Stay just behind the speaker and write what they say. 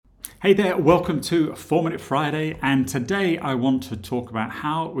Hey there, welcome to 4 Minute Friday, and today I want to talk about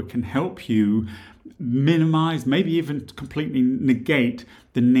how we can help you minimize, maybe even completely negate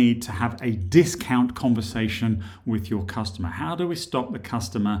the need to have a discount conversation with your customer. How do we stop the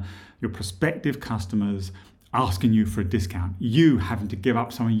customer, your prospective customers, asking you for a discount, you having to give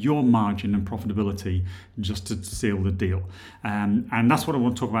up some of your margin and profitability just to seal the deal? And that's what I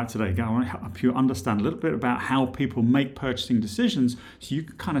want to talk about today. I want to help you understand a little bit about how people make purchasing decisions so you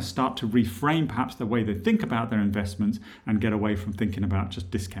can kind of start to reframe perhaps the way they think about their investments and get away from thinking about just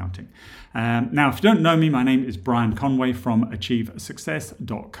discounting. Now, if you don't know me, my name is Brian Conway from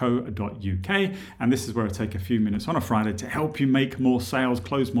achievesuccess.co.uk, and this is where I take a few minutes on a Friday to help you make more sales,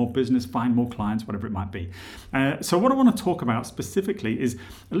 close more business, find more clients, whatever it might be. So what I want to talk about specifically is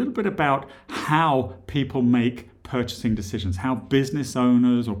a little bit about how people make purchasing decisions, how business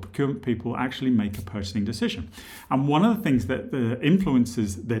owners or procurement people actually make a purchasing decision. And one of the things that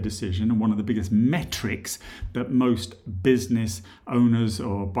influences their decision, and one of the biggest metrics that most business owners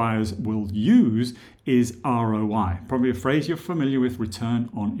or buyers will use, is ROI. Probably a phrase you're familiar with, return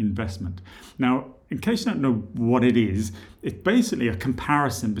on investment. Now, in case you don't know what it is, it's basically a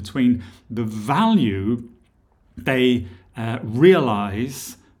comparison between the value they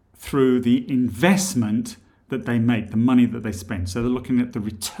realize through the investment that they make, the money that they spend. So they're looking at the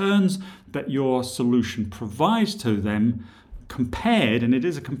returns that your solution provides to them compared, and it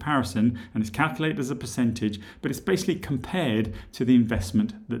is a comparison and it's calculated as a percentage, but it's basically compared to the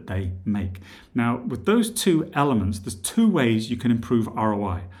investment that they make. Now, with those two elements, there's two ways you can improve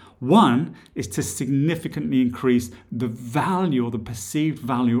ROI. One is to significantly increase the value or the perceived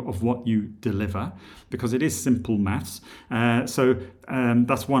value of what you deliver, because it is simple maths. So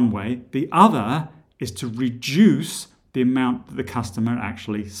that's one way. The other is to reduce the amount that the customer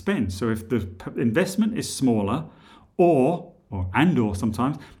actually spends. So if the investment is smaller, or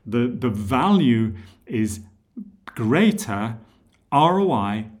sometimes the value is greater,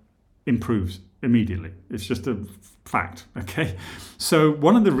 ROI improves immediately. It's just a fact, okay? So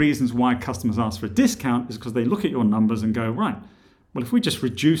one of the reasons why customers ask for a discount is because they look at your numbers and go, right, well, if we just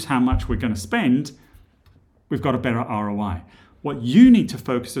reduce how much we're going to spend, we've got a better ROI. What you need to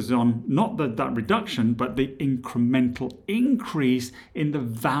focus is on not that reduction, but the incremental increase in the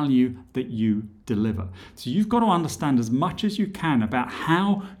value that you deliver. So you've got to understand as much as you can about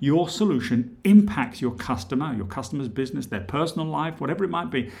how your solution impacts your customer, your customer's business, their personal life, whatever it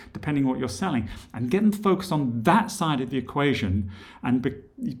might be, depending on what you're selling, and get them focused on that side of the equation. And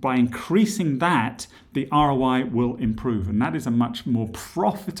by increasing that, the ROI will improve. And that is a much more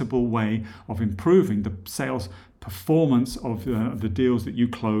profitable way of improving the sales performance of the deals that you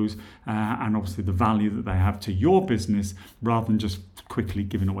close, and obviously the value that they have to your business, rather than just quickly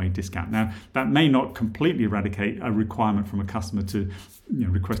giving away a discount. Now, that may not completely eradicate a requirement from a customer to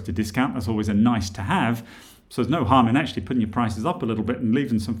request a discount. That's always a nice to have. So there's no harm in actually putting your prices up a little bit and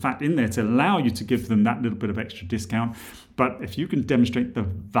leaving some fat in there to allow you to give them that little bit of extra discount. But if you can demonstrate the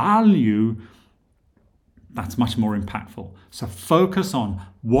value, that's much more impactful. So focus on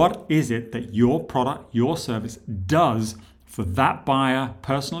what is it that your product, your service does for that buyer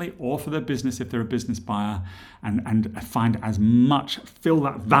personally, or for their business if they're a business buyer, and find as much, fill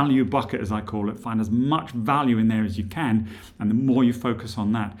that value bucket as I call it, find as much value in there as you can. And the more you focus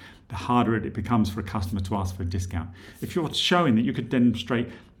on that, the harder it becomes for a customer to ask for a discount. If you're showing that you could demonstrate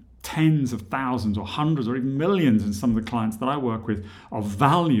tens of thousands or hundreds or even millions in some of the clients that I work with of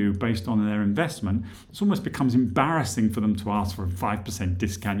value based on their investment, it almost becomes embarrassing for them to ask for a 5%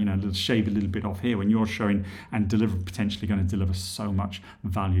 discount, to shave a little bit off here when you're showing and potentially going to deliver so much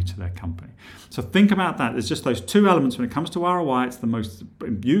value to their company. So think about that. There's just those two elements when it comes to ROI. It's the most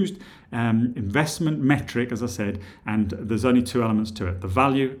used investment metric, as I said, and there's only two elements to it: the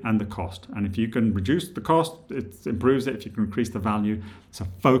value and the cost. And if you can reduce the cost, it improves it. If you can increase the value, so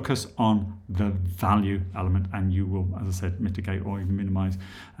focus on the value element, and you will, as I said, mitigate or even minimize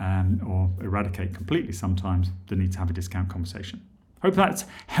or eradicate completely sometimes the need to have a discount conversation. Hope that's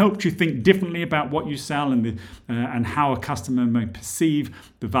helped you think differently about what you sell and how a customer may perceive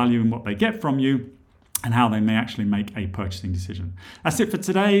the value in what they get from you, and how they may actually make a purchasing decision. That's it for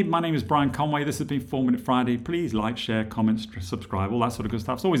today. My name is Brian Conway. This has been 4 Minute Friday. Please like, share, comment, subscribe, all that sort of good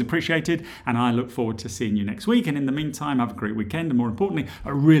stuff. It's always appreciated, and I look forward to seeing you next week. And in the meantime, have a great weekend, and more importantly,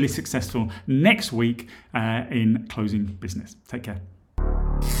 a really successful next week in closing business. Take care.